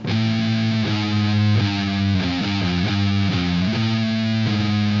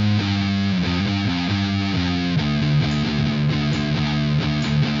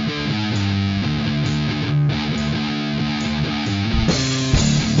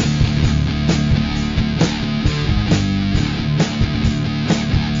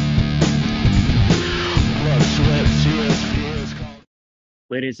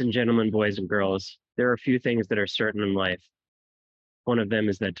Ladies and gentlemen, boys and girls, there are a few things that are certain in life. One of them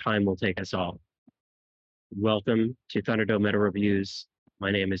is that time will take us all. Welcome to Thunderdome Metal Reviews.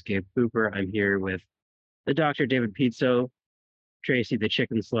 My name is Gabe Cooper. I'm here with the Dr. David Pizzo, Tracy the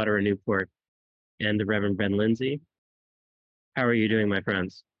Chicken Slaughterer Newport, and the Reverend Ben Lindsay. How are you doing, my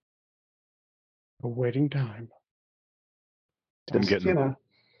friends? Awaiting time. I'm getting... Go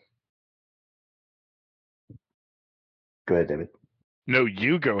ahead, David. No,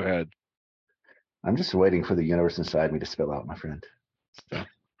 you go ahead. I'm just waiting for the universe inside me to spill out, my friend. So.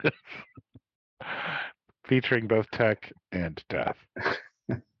 Featuring both tech and death.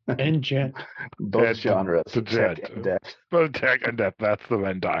 And gent. Both and genres. The tech gent. and death. Both tech and death. That's the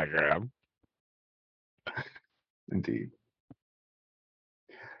Venn diagram. Indeed.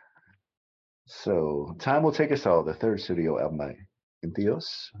 So, Time Will Take Us All, the third studio album by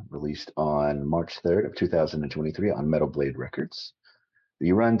Entheos, released on March 3rd of 2023 on Metal Blade Records. The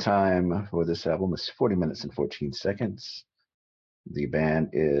runtime for this album is 40 minutes and 14 seconds. The band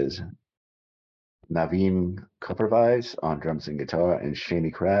is Naveen Coppervise on drums and guitar and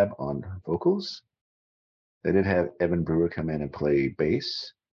Shani Crab on vocals. They did have Evan Brewer come in and play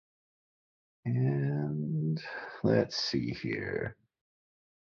bass. And let's see here.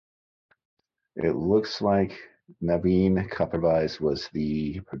 It looks like Naveen Coppervise was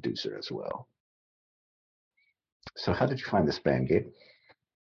the producer as well. So how did you find this band, Gabe?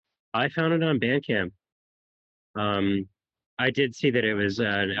 I found it on Bandcamp. I did see that it was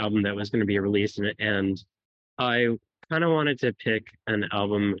an album that was going to be released, and I kind of wanted to pick an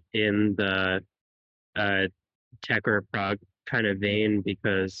album in the tech or prog kind of vein,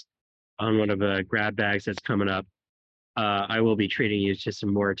 because on one of the grab bags that's coming up, I will be treating you to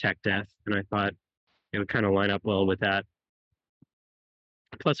some more tech death, and I thought it would kind of line up well with that.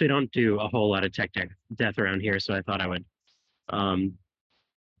 Plus, we don't do a whole lot of tech death around here, so I thought I would,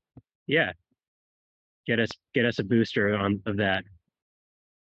 get us a booster of that.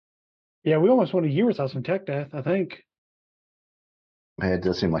 Yeah, we almost went a year without some tech death, I think. It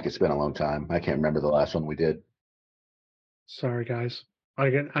does seem like it's been a long time. I can't remember the last one we did. Sorry, guys.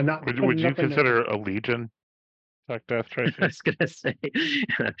 I'm not. Would you consider a Legion tech death, Tracy? I was gonna say.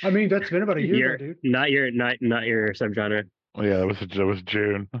 I mean, that's been about a year ago, dude. Not your subgenre. Oh, yeah, that was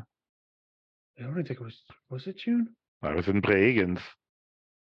June. I don't think it was it June? I was in Bregenz.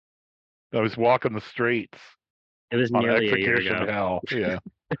 I was walking the streets. It was nearly a year ago. Hell. Yeah.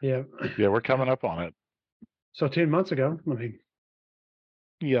 Yeah. Yeah, we're coming up on it. So 10 months ago. I mean.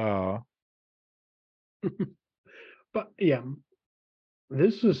 Yeah. But yeah,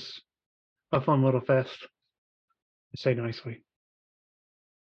 this is a fun little fest, to say nicely.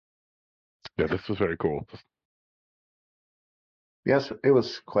 Yeah, this was very cool. Yes, it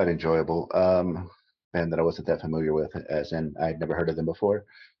was quite enjoyable. And that I wasn't that familiar with, as in I'd never heard of them before.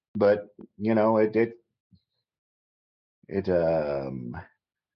 But it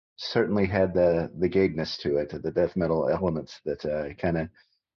certainly had the gayness to it, the death metal elements that kind of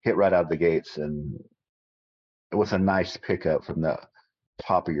hit right out of the gates, and it was a nice pickup from the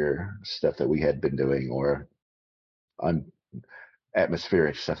poppier stuff that we had been doing, or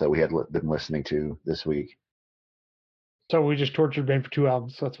atmospheric stuff that we had been listening to this week. So we just tortured Ben for 2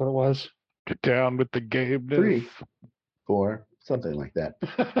 albums. That's what it was. Get down with the Gabe. 3, 4, something like that.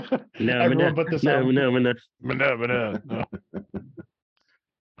 Everyone but this album. No.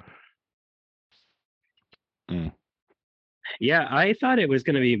 Yeah, I thought it was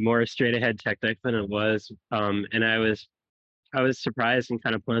going to be more straight ahead tech deck than it was, and I was surprised and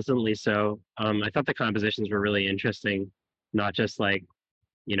kind of pleasantly so. I thought the compositions were really interesting, not just like,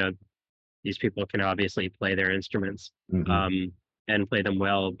 these people can obviously play their instruments, and play them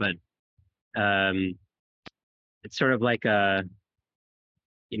well, but it's sort of like a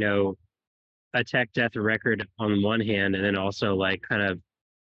tech death record on one hand, and then also like kind of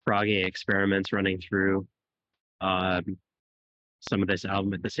proggy experiments running through some of this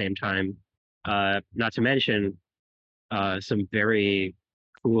album at the same time. Not to mention some very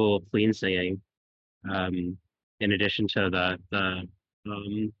cool clean singing, in addition to the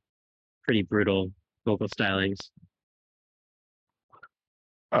pretty brutal vocal stylings.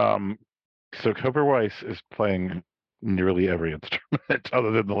 So Copperweiss is playing nearly every instrument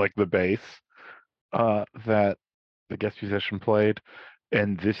other than the bass that the guest musician played,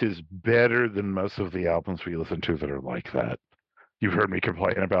 and this is better than most of the albums we listen to that are like that. You've heard me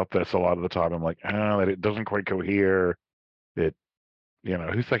complain about this a lot of the time. I'm like, it doesn't quite go here. It,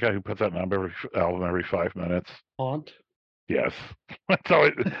 who's that guy who puts out an album every 5 minutes? Haunt. Yes, that's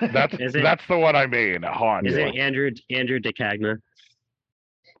the one I mean. Haunt. Is it Andrew DeCagna?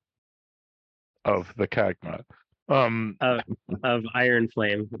 Of the Cagna. of Iron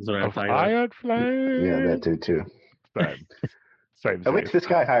Flame is what I'm Of talking about. Iron Flame. Yeah, that too. Same. At least this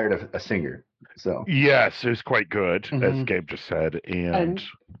guy hired a singer. So Yes, it's quite good, as Mhm. Gabe just said, and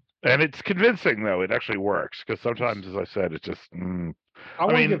And it's convincing though. It actually works because sometimes, as I said, it's just. I want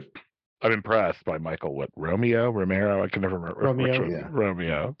to mean, give I'm impressed by Michael. What Romero? I can never remember which Romeo. one. Yeah.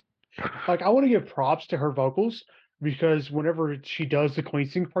 Romeo. Like, I want to give props to her vocals because whenever she does the queen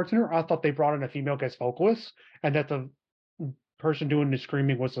sing parts in her, I thought they brought in a female guest vocalist and that the person doing the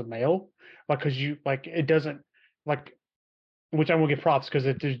screaming was a male. Like, because it doesn't, like, which I will give props because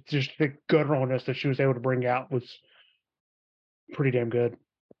just the gutturalness that she was able to bring out was pretty damn good.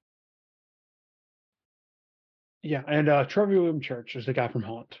 Yeah, and Trevor William Church is the guy from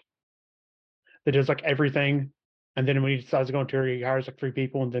Haunt that does like everything, and then when he decides to go on tour, he hires like 3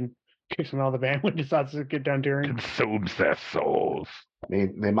 people and then kicks them out of the band when he decides to get done touring. Consumes their souls. they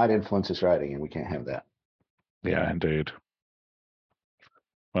might influence his writing, and we can't have that. Yeah, indeed.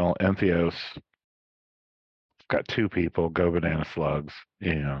 Well, Entheos got 2 people, Go Banana Slugs,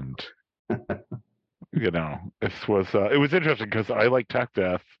 and it was interesting because I like Tech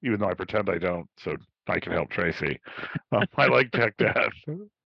Death, even though I pretend I don't, so I can help Tracy. I like Tech Death.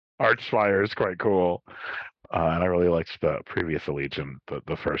 Archspire is quite cool. And I really liked the previous Allegiant,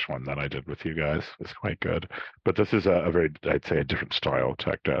 the first one that I did with you guys. It's quite good. But this is a very, I'd say, a different style of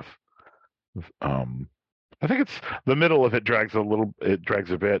Tech Death. I think it's the middle of it drags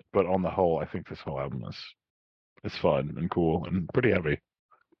a bit, but on the whole, I think this whole album is fun and cool and pretty heavy.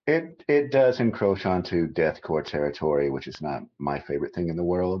 It does encroach onto deathcore territory, which is not my favorite thing in the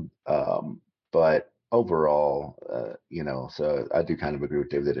world. But overall, so I do kind of agree with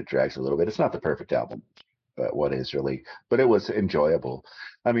Dave that it drags a little bit. It's not the perfect album, but what is really? But it was enjoyable.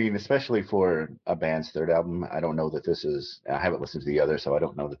 I mean, especially for a band's third album. I don't know that this is. I haven't listened to the other, so I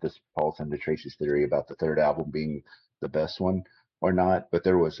don't know that this falls into Tracy's theory about the third album being the best one or not. But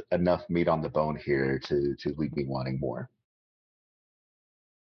there was enough meat on the bone here to leave me wanting more.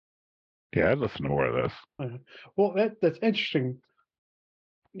 Yeah, I'd listen to more of this. Well, that's interesting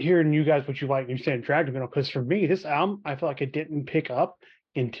hearing you guys what you like. You saying Dragon Metal because for me, this album I feel like it didn't pick up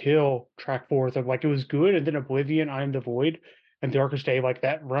until track 4. Of like it was good, and then Oblivion, I Am the Void, and Darkest Day. Like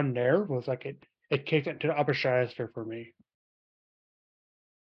that run there was like it kicked it to the upper stratosphere for me.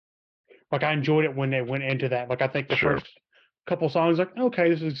 Like I enjoyed it when they went into that. Like I think the Sure. first couple songs, like okay,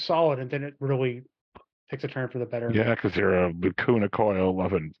 this is solid, and then it really takes a turn for the better. Yeah, because you're a Lacuna Coil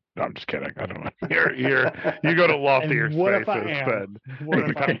loving. No, I'm just kidding. I don't know. You go to loftier And what if I spaces am? than What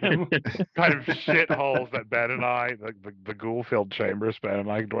if I am? kind of shitholes that Ben and I, the ghoul-filled chambers Ben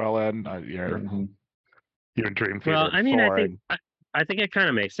and I dwell in. You're in Dream Theater. Well, I mean, soaring. I think it kind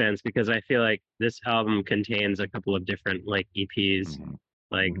of makes sense because I feel like this album contains a couple of different like EPs. Mhm.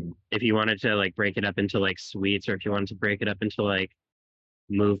 Like if you wanted to like break it up into like suites, or if you wanted to break it up into like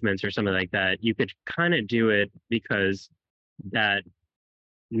movements or something like that, you could kind of do it because that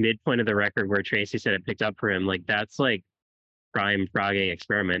midpoint of the record where Tracy said it picked up for him, like that's like prime Frage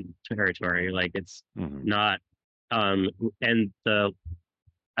experiment territory. Like it's not and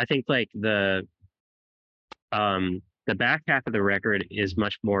I think like the back half of the record is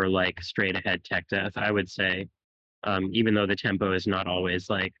much more like straight ahead tech death, I would say. Even though the tempo is not always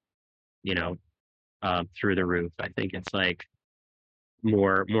like, you know, through the roof. I think it's like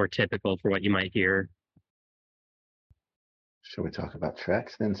more typical for what you might hear. Shall we talk about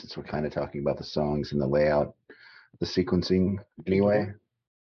tracks then, since we're kind of talking about the songs and the layout, the sequencing anyway?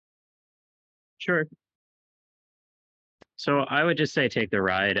 Sure. So I would just say take the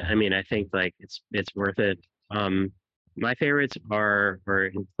ride. I mean, I think like it's worth it. My favorites are or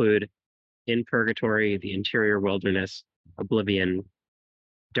include In Purgatory, The Interior Wilderness, Oblivion,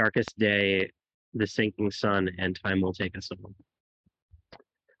 Darkest Day, The Sinking Sun, and Time Will Take Us Home.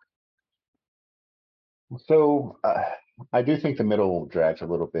 So I do think the middle drags a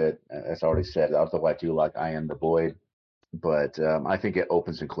little bit, as I already said, although I do like I Am the Void. But I think it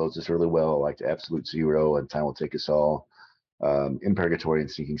opens and closes really well. I like Absolute Zero and Time Will Take Us All. In Purgatory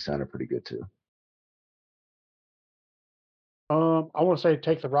and Sinking Sun are pretty good too. I want to say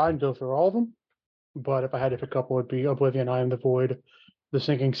take the ride and go through all of them, but if I had to pick a couple, it'd be Oblivion, I Am the Void, The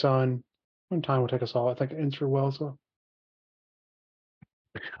Sinking Sun, and Time Will Take Us All. I think it ends real well as well.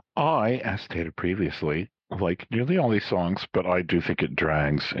 As stated previously, like nearly all these songs, but I do think it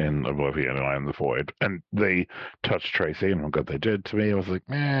drags in Oblivion and I Am the Void. And they touched Tracy, and how good they did to me. I was like,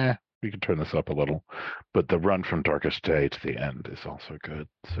 we can turn this up a little. But the run from Darkest Day to the end is also good.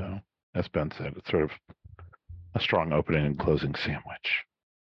 So, as Ben said, it's sort of a strong opening and closing sandwich.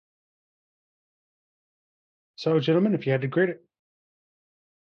 So, gentlemen, if you had to grade it,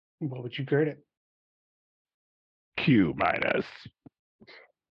 what would you grade it? Q minus.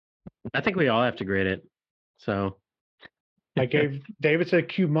 I think we all have to grade it. So I gave David said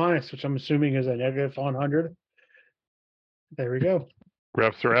Q minus, which I'm assuming is a negative 100. There we go.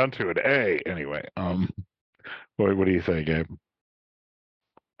 Wraps around to an A anyway. What do you say, Gabe?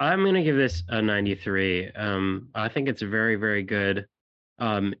 I'm gonna give this a 93. I think it's very, very good.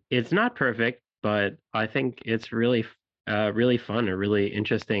 It's not perfect, but I think it's really, really fun, a really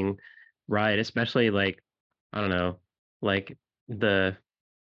interesting ride, especially like, I don't know, like the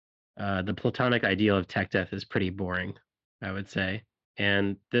platonic ideal of tech death is pretty boring, I would say.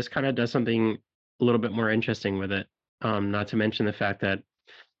 And this kind of does something a little bit more interesting with it. Not to mention the fact that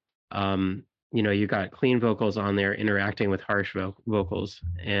you got clean vocals on there interacting with harsh vocals,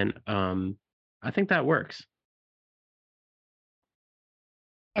 and I think that works.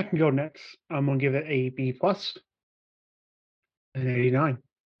 I can go next. I'm gonna give it a B plus, an 89.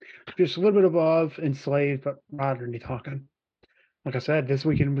 Just a little bit above Enslaved, but not underneath Hawking. Like I said, this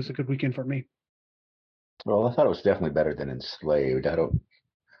weekend was a good weekend for me. Well, I thought it was definitely better than Enslaved. I don't,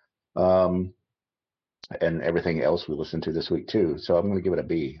 and everything else we listened to this week too. So I'm going to give it a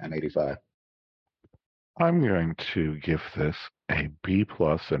B, an 85. I'm going to give this a B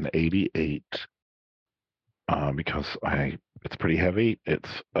plus, an 88, because it's pretty heavy. It's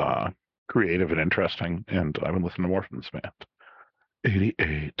creative and interesting, and I've been listening to more from this band.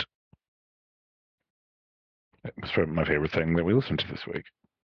 88. It's probably my favorite thing that we listened to this week.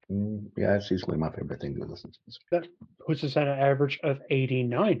 Yeah, it's usually my favorite thing to listen to. That puts us at an average of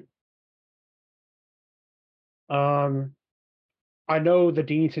 89. I know the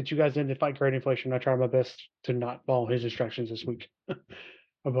Dean, since you guys didn't fight great inflation, I tried my best to not follow his instructions this week.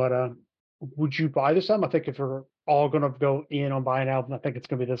 But would you buy this album? I think if we're all going to go in on buying an album, I think it's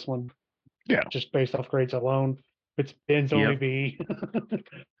going to be this one. Yeah. Just based off grades alone. It's Ben's only Yep. B.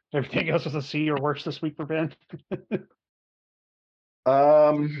 Everything else was a C or worse this week for Ben.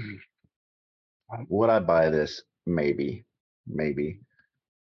 Would I buy this? Maybe.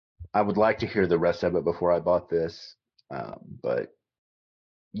 I would like to hear the rest of it before I bought this. But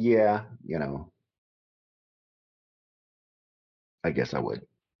yeah, I guess I would.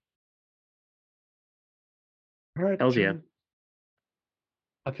 All right. Hells yeah.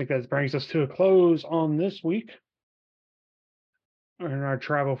 I think that brings us to a close on this week. And our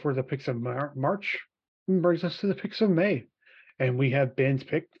travel for the picks of March brings us to the picks of May. And we have Ben's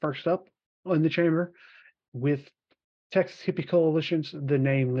pick first up in the chamber with Texas Hippie Coalition's The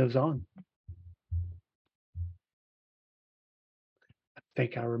Name Lives On. I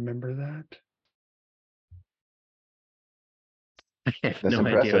think I remember that. I have That's no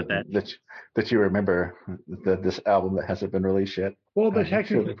idea what impressive that you remember this album that hasn't been released yet. Well, the It's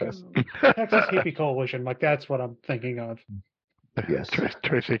Texas really impressive. Hippie Coalition, like that's what I'm thinking of. Yes.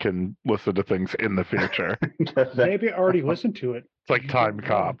 Tracy can listen to things in the future. Maybe I already listened to it. It's like Time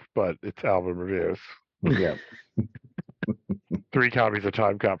Cop, but it's album reviews. Yeah. 3 copies of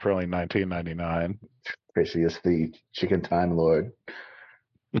Time Cop for only $19.99. Tracy is the chicken time lord.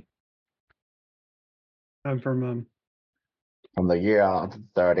 I'm from the year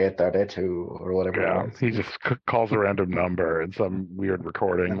 3032 or whatever. Yeah, it was. he just calls a random number, and some weird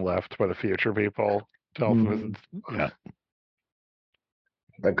recording left by the future people tells him. Yeah.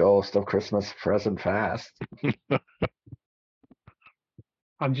 The ghost of Christmas present fast.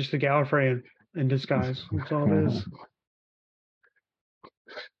 I'm just a Gallifreyan in disguise. That's all it is.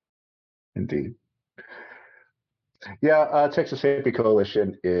 Indeed. Yeah, Texas Hippie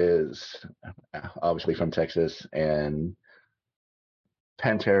Coalition is obviously from Texas, and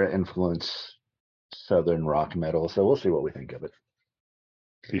Pantera influenced Southern rock metal, so we'll see what we think of it.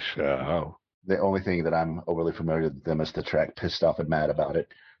 The only thing that I'm overly familiar with them is the track Pissed Off and Mad About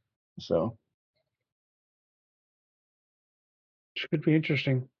It. So Which could be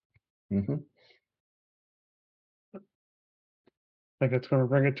interesting. mm-hmm. I think that's going to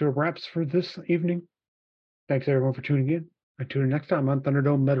bring it to a wraps for this evening. Thanks everyone for tuning in. I tune in next time on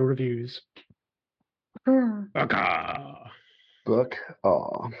Thunderdome Metal Reviews. that. Book.